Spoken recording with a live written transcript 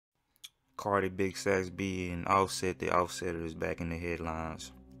Cardi, Big Sax B, and Offset, the Offsetter, is back in the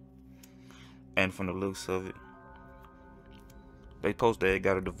headlines. And from the looks of it, they posted they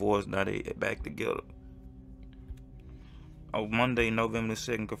got a divorce, now they back together. On Monday, November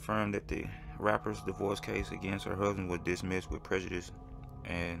 2nd, confirmed that the rapper's divorce case against her husband was dismissed with prejudice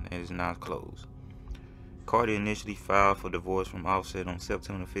and is now closed. Cardi initially filed for divorce from Offset on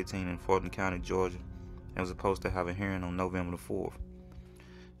September 15 in Fulton County, Georgia, and was supposed to have a hearing on November 4th.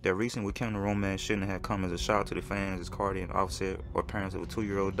 Their recent weekend romance shouldn't have come as a shock to the fans, as Cardi and Offset, or parents of a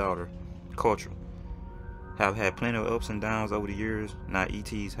 2-year-old daughter, Culture, have had plenty of ups and downs over the years. Now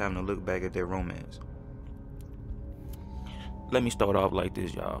ET's having to look back at their romance. Let me start off like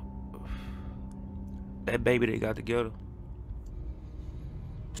this, y'all. That baby they got together,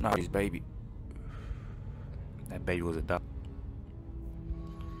 it's not his baby. That baby was adopted.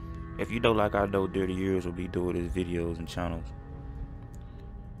 If you don't like I know Dirty Years will be doing his videos and channels,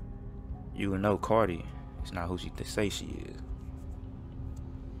 you will know Cardi is not who she say she is.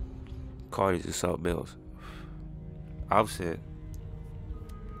 Cardi's a salt bells. Offset,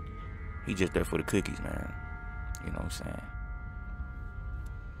 he just there for the cookies, man. You know what I'm saying?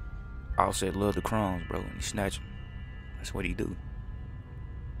 Offset love the crumbs, bro, and he snatch them. That's what he do.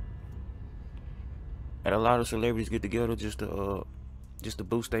 And a lot of celebrities get together just to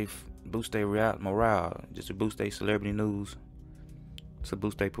boost their morale, just to boost their celebrity news, to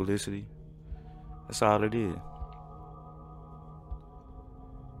boost their publicity. That's all it is.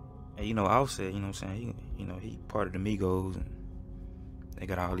 And you know, Offset, you know what I'm saying? He part of the Migos, and they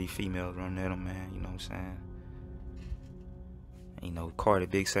got all these females running at him, man. You know what I'm saying? And, you know, Cardi,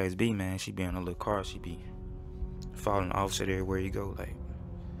 Big Sax B, man, she be in a little car, she be following Offset everywhere you go. Like,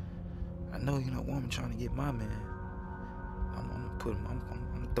 I know, woman trying to get my man. I'm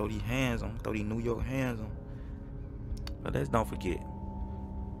gonna throw these hands on, throw these New York hands on. But let's don't forget,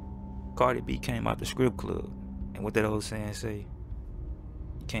 Cardi B came out the script club, and what that old saying say?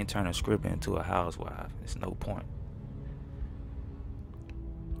 You can't turn a script into a housewife. It's no point.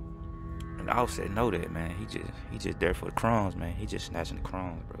 And Offset know that, man. He just there for the crumbs, man. He just snatching the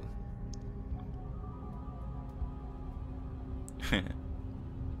crumbs, bro.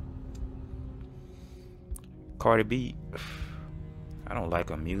 Cardi B, I don't like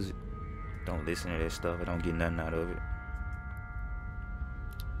her music. Don't listen to that stuff. I don't get nothing out of it.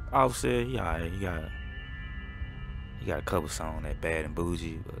 Offset, he got a couple songs that Bad and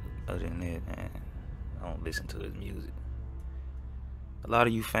Bougie, but other than that, man, I don't listen to his music. A lot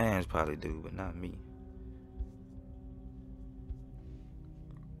of you fans probably do, but not me.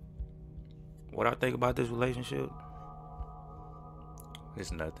 What I think about this relationship,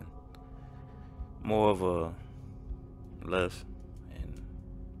 it's nothing. More of a lust and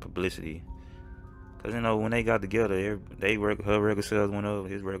publicity. Cause when they got together, her record sales went up,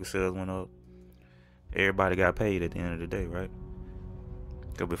 his record sales went up. Everybody got paid at the end of the day, right?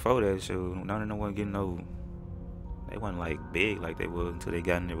 Cause before that show, none of them wasn't getting no. They wasn't like big like they was until they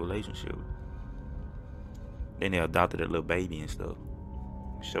got in their relationship. Then they adopted a little baby and stuff,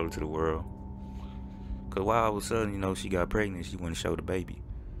 showed it to the world. Cause why all of a sudden, she got pregnant, she wouldn't show the baby.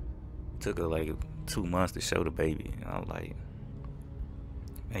 It took her like 2 months to show the baby. And I was like,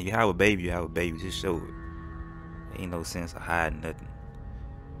 man, you have a baby, just show it. Ain't no sense of hiding nothing.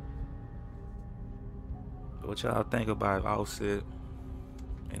 What y'all think about Offset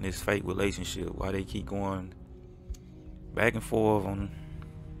and this fake relationship? Why they keep going back and forth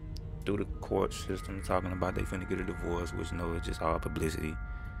through the court system, talking about they finna get a divorce, which it's just all publicity.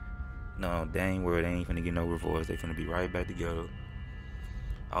 No, dang word, they ain't finna get no divorce. They finna be right back together.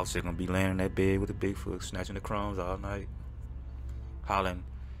 Offset gonna be laying in that bed with a Bigfoot, snatching the crumbs all night, hollering,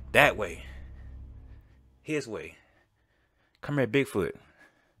 that way, his way. Come here, Bigfoot.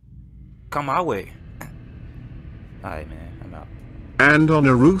 Come our way. Alright, man, I'm out. And on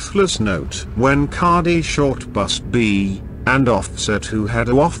a ruthless note, when Cardi short bust B, and Offset, who had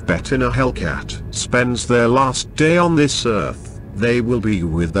a off bet in a Hellcat, spends their last day on this earth, they will be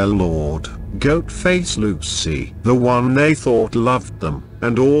with their lord, Goatface Lucy, the one they thought loved them,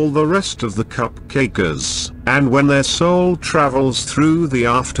 and all the rest of the cupcakers. And when their soul travels through the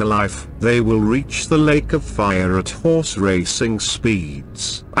afterlife, they will reach the lake of fire at horse racing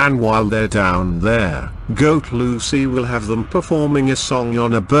speeds. And while they're down there, Goat Lucy will have them performing a song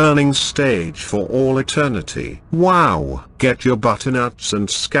on a burning stage for all eternity. Wow! Get your butternuts and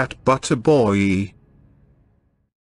scat butter boy.